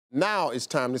Now it's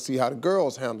time to see how the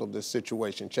girls handled this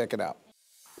situation. Check it out.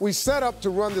 We set up to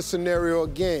run the scenario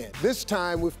again, this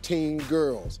time with teen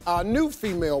girls. Our new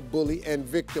female bully and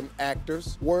victim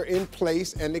actors were in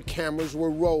place and the cameras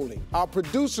were rolling. Our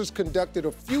producers conducted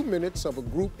a few minutes of a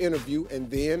group interview and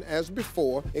then, as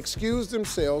before, excused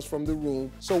themselves from the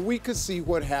room so we could see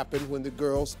what happened when the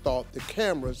girls thought the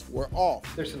cameras were off.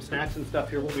 There's some snacks and stuff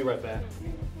here. We'll be right back.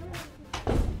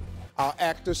 Our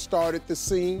actors started the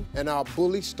scene, and our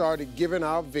bully started giving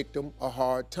our victim a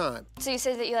hard time. So you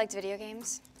said that you liked video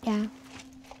games? Yeah.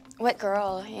 What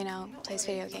girl, plays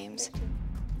video games?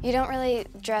 You don't really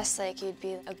dress like you'd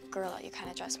be a girl. You kind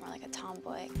of dress more like a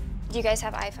tomboy. Do you guys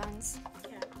have iPhones?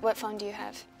 Yeah. What phone do you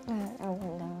have? A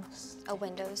Windows. A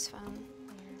Windows phone?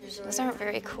 Those aren't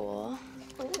very cool.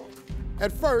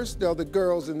 At first, the other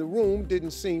girls in the room didn't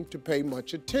seem to pay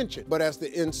much attention, but as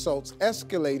the insults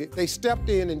escalated, they stepped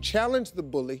in and challenged the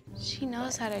bully. She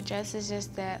knows how to dress, it's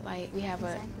just that, we have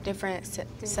a different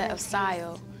set of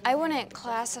style. I wouldn't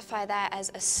classify that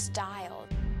as a style.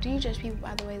 Do you judge people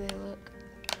by the way they look?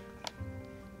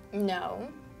 No.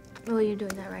 Well, you're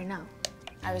doing that right now.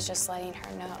 I was just letting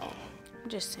her know. I'm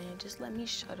just saying, just let me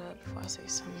shut up before I say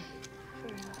something.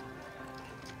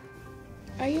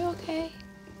 Are you okay?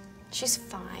 She's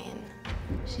fine.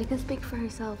 She can speak for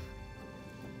herself.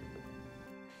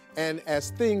 And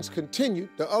as things continued,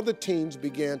 the other teens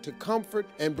began to comfort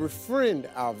and befriend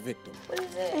our victim. What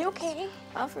is it? Are you okay?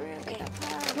 Oh, for real? Okay.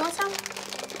 You want some?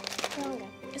 No, I'm good.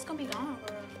 It's gonna be gone,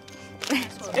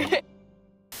 bro.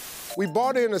 We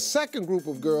brought in a second group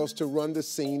of girls to run the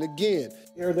scene again.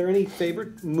 Are there any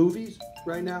favorite movies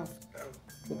right now?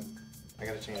 I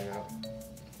gotta change it out.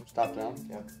 Stop down?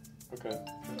 Yeah. Okay.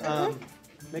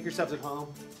 Make yourselves at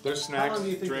home. There's snacks,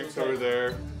 drinks over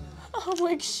there. I'm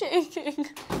like shaking.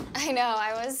 I know,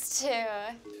 I was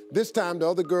too. This time, the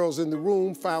other girls in the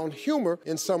room found humor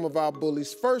in some of our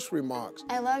bully's first remarks.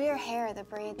 I love your hair, the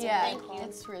braids are really cool.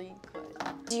 It's really good.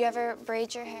 Do you ever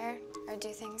braid your hair or do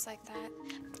things like that?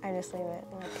 I just leave it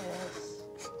like it is.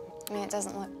 I mean, it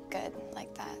doesn't look good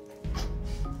like that.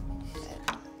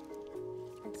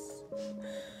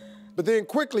 But then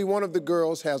quickly, one of the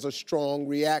girls has a strong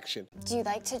reaction. Do you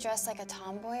like to dress like a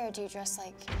tomboy or do you dress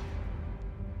like...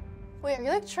 Wait, are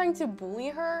you trying to bully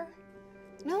her?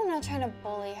 No, I'm not trying to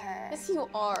bully her. Yes, you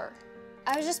are.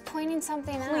 I was just pointing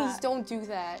something out. Please don't do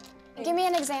that. Give me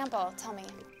an example, tell me.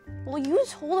 Well, you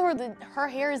told her that her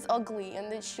hair is ugly and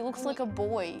that she looks like a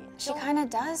boy. She kind of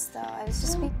does, though. I was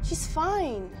just being... She's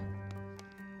fine.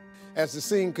 As the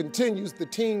scene continues, the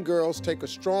teen girls take a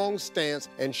strong stance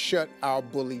and shut our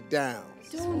bully down.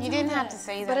 You didn't have to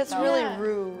say that, but it's really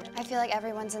rude. I feel like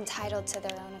everyone's entitled to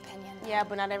their own opinion. Yeah,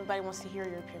 but not everybody wants to hear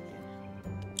your opinion.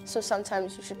 So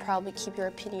sometimes you should probably keep your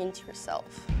opinion to yourself.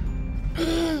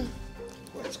 Well,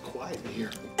 it's quiet in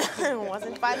here. It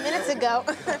wasn't 5 minutes ago.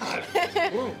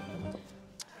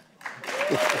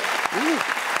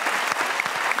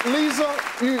 Lisa,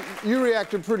 you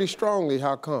reacted pretty strongly.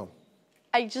 How come?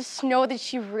 I just know that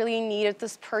she really needed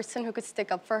this person who could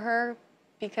stick up for her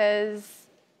because,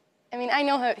 I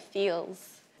know how it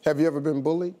feels. Have you ever been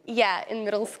bullied? Yeah, in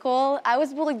middle school. I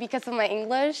was bullied because of my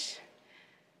English.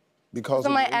 Because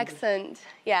of my accent,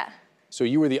 yeah. So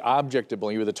you were the object of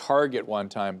bullying, you were the target one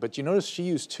time, but you notice she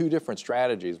used 2 different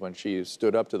strategies when she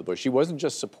stood up to the bully. She wasn't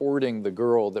just supporting the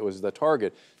girl that was the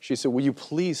target. She said, will you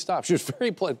please stop? She was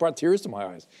very polite, brought tears to my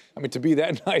eyes. To be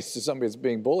that nice to somebody that's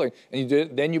being bullied, and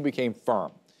then you became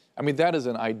firm. That is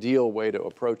an ideal way to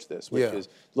approach this, which is,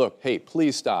 look, hey,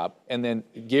 please stop, and then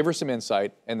give her some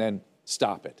insight, and then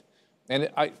stop it. And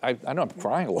I know I'm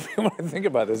crying a little bit when I think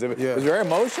about this. It was very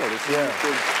emotional to see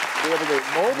to be able to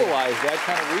mobilize that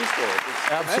kind of resource.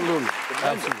 Absolutely.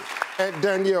 And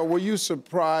Danielle, were you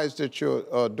surprised that your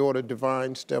daughter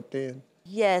Divine stepped in?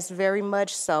 Yes, very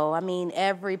much so.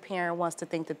 Every parent wants to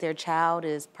think that their child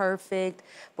is perfect,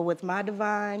 but with my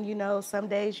Divine, some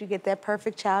days you get that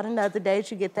perfect child and other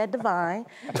days you get that Divine.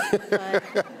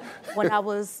 But when I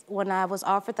was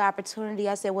offered the opportunity,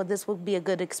 I said, well, this would be a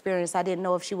good experience. I didn't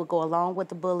know if she would go along with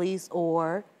the bullies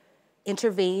or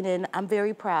intervene, and I'm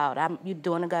very proud. You're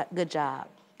doing a good job.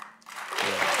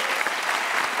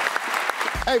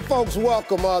 Hey folks,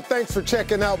 welcome. Thanks for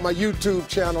checking out my YouTube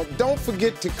channel. Don't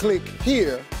forget to click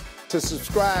here to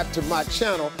subscribe to my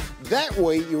channel. That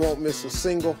way you won't miss a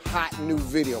single hot new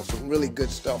video, some really good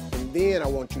stuff. And then I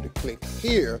want you to click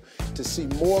here to see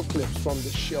more clips from the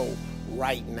show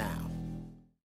right now.